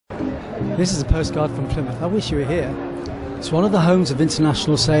This is a postcard from Plymouth. I wish you were here. It's one of the homes of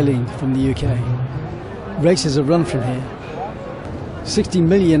international sailing from the UK. Races are run from here. 60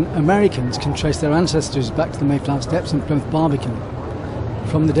 million Americans can trace their ancestors back to the Mayflower Steps and Plymouth Barbican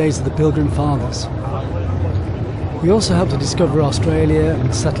from the days of the Pilgrim Fathers. We also help to discover Australia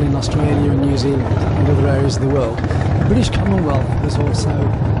and settle in Australia and New Zealand and other areas of the world. The British Commonwealth was also...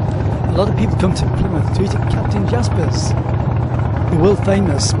 A lot of people come to Plymouth to eat at Captain Jasper's, the world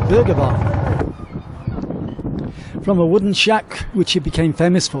famous burger bar. From a wooden shack, which it became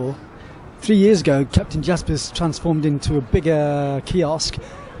famous for, 3 years ago Captain Jasper's transformed into a bigger kiosk,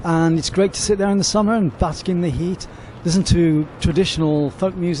 and it's great to sit there in the summer and bask in the heat, listen to traditional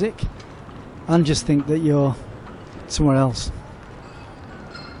folk music, and just think that you're somewhere else.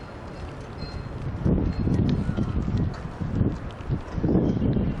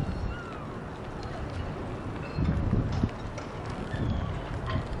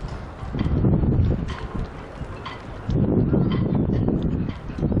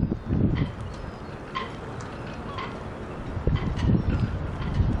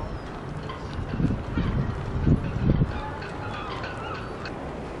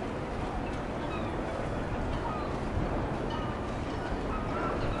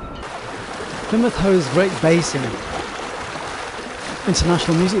 Plymouth Hoe's Great Basin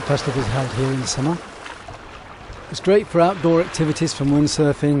International Music Festival is held here in the summer. It's great for outdoor activities from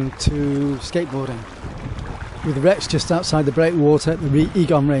windsurfing to skateboarding, with wrecks just outside the breakwater at the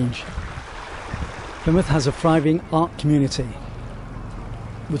Egon Range. Plymouth has a thriving art community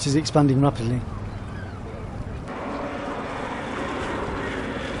which is expanding rapidly.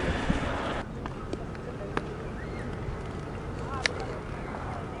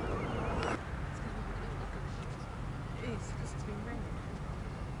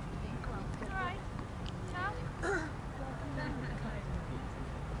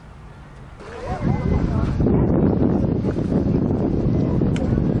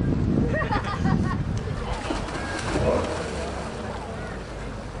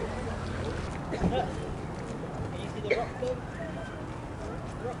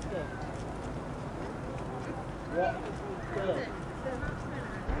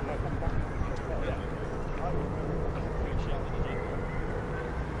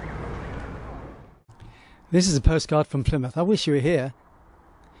 This is a postcard from Plymouth. I wish you were here.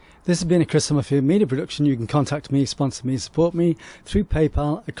 This has been a Chris Summerfield media production. You can contact me, sponsor me, support me through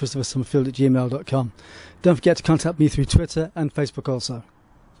PayPal at christopher.summerfield@gmail.com. Don't forget to contact me through Twitter and Facebook also.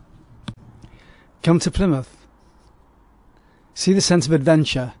 Come to Plymouth. See the sense of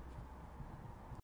adventure